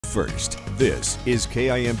first. This is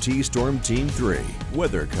KIMT Storm Team 3,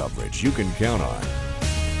 weather coverage you can count on.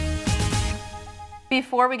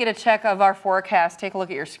 Before we get a check of our forecast, take a look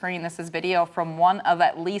at your screen. This is video from one of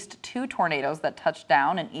at least 2 tornadoes that touched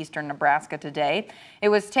down in eastern Nebraska today. It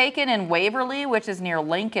was taken in Waverly, which is near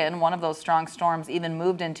Lincoln. One of those strong storms even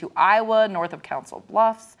moved into Iowa, north of Council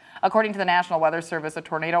Bluffs. According to the National Weather Service, a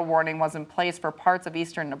tornado warning was in place for parts of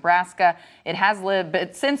eastern Nebraska. It has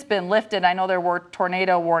since been lifted. I know there were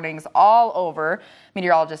tornado warnings all over.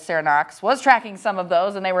 Meteorologist Sarah Knox was tracking some of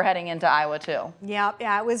those, and they were heading into Iowa too. Yeah,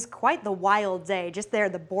 it was quite the wild day. Just there,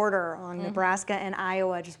 the border on Nebraska and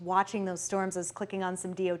Iowa, just watching those storms. I was clicking on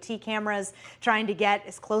some DOT cameras, trying to get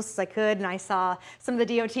as close as I could, and I saw some of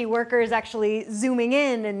the DOT workers actually zooming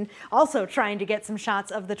in and also trying to get some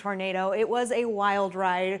shots of the tornado. It was a wild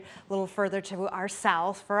ride. A little further to our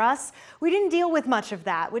south for us. We didn't deal with much of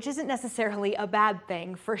that, which isn't necessarily a bad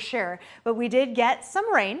thing for sure, but we did get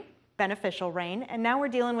some rain. Beneficial rain, and now we're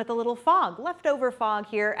dealing with a little fog, leftover fog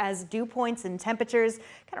here as dew points and temperatures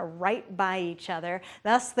kind of right by each other.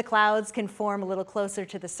 Thus, the clouds can form a little closer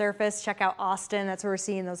to the surface. Check out Austin. That's where we're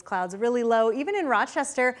seeing those clouds really low. Even in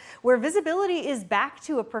Rochester, where visibility is back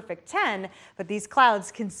to a perfect 10, but these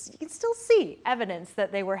clouds you can still see evidence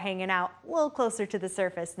that they were hanging out a little closer to the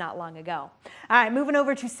surface not long ago. All right, moving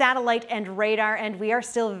over to satellite and radar, and we are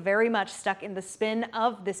still very much stuck in the spin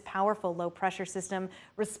of this powerful low pressure system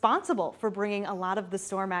responsible for bringing a lot of the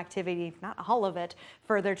storm activity, if not all of it,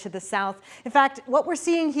 further to the south. In fact, what we're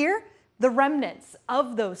seeing here, the remnants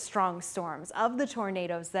of those strong storms, of the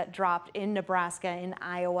tornadoes that dropped in Nebraska and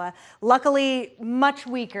Iowa. Luckily, much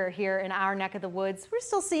weaker here in our neck of the woods. We're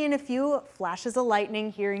still seeing a few flashes of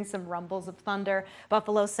lightning, hearing some rumbles of thunder.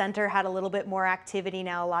 Buffalo Center had a little bit more activity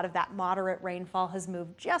now. A lot of that moderate rainfall has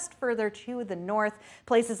moved just further to the north.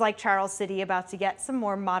 Places like Charles City about to get some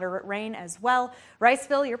more moderate rain as well.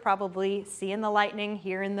 Riceville, you're probably seeing the lightning,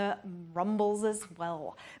 hearing the rumbles as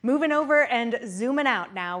well. Moving over and zooming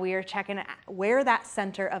out now, we are checking where that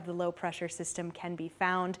center of the low pressure system can be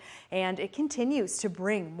found, and it continues to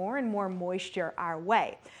bring more and more moisture our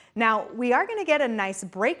way. Now, we are going to get a nice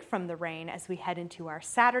break from the rain as we head into our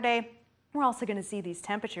Saturday. We're also going to see these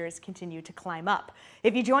temperatures continue to climb up.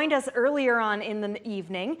 If you joined us earlier on in the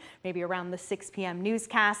evening, maybe around the 6 p.m.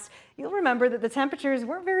 newscast, you'll remember that the temperatures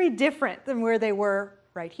weren't very different than where they were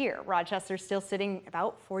right here. Rochester's still sitting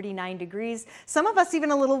about 49 degrees. Some of us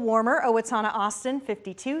even a little warmer. Owatonna, Austin,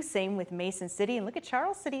 52. Same with Mason City. And look at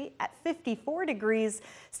Charles City at 54 degrees.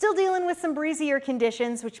 Still dealing with some breezier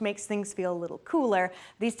conditions, which makes things feel a little cooler.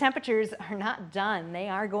 These temperatures are not done. They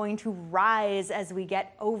are going to rise as we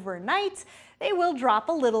get overnight. They will drop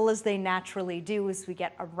a little as they naturally do as we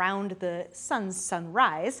get around the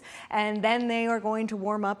sunrise, and then they are going to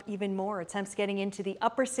warm up even more. Attempts getting into the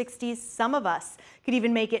upper 60s. Some of us could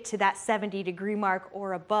even make it to that 70-degree mark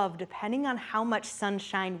or above, depending on how much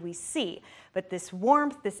sunshine we see. But this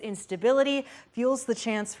warmth, this instability, fuels the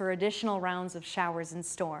chance for additional rounds of showers and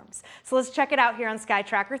storms. So let's check it out here on Sky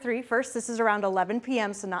Tracker 3. First, this is around 11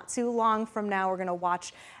 p.m., so not too long from now. We're going to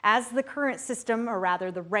watch as the current system, or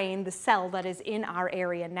rather the rain, the cell that is in our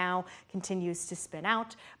area now, continues to spin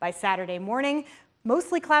out. By Saturday morning,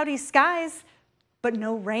 mostly cloudy skies, but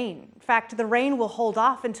no rain. In fact, the rain will hold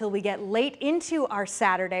off until we get late into our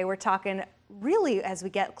Saturday. We're talking really as we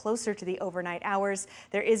get closer to the overnight hours.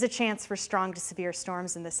 There is a chance for strong to severe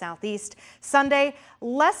storms in the southeast. Sunday,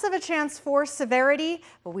 less of a chance for severity,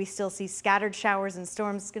 but we still see scattered showers and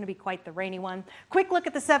storms. It's going to be quite the rainy one. Quick look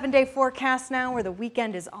at the 7-day forecast now, where the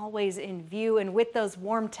weekend is always in view. And with those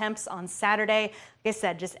warm temps on Saturday, like I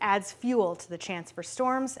said, just adds fuel to the chance for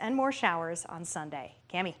storms and more showers on Sunday.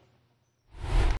 Cami.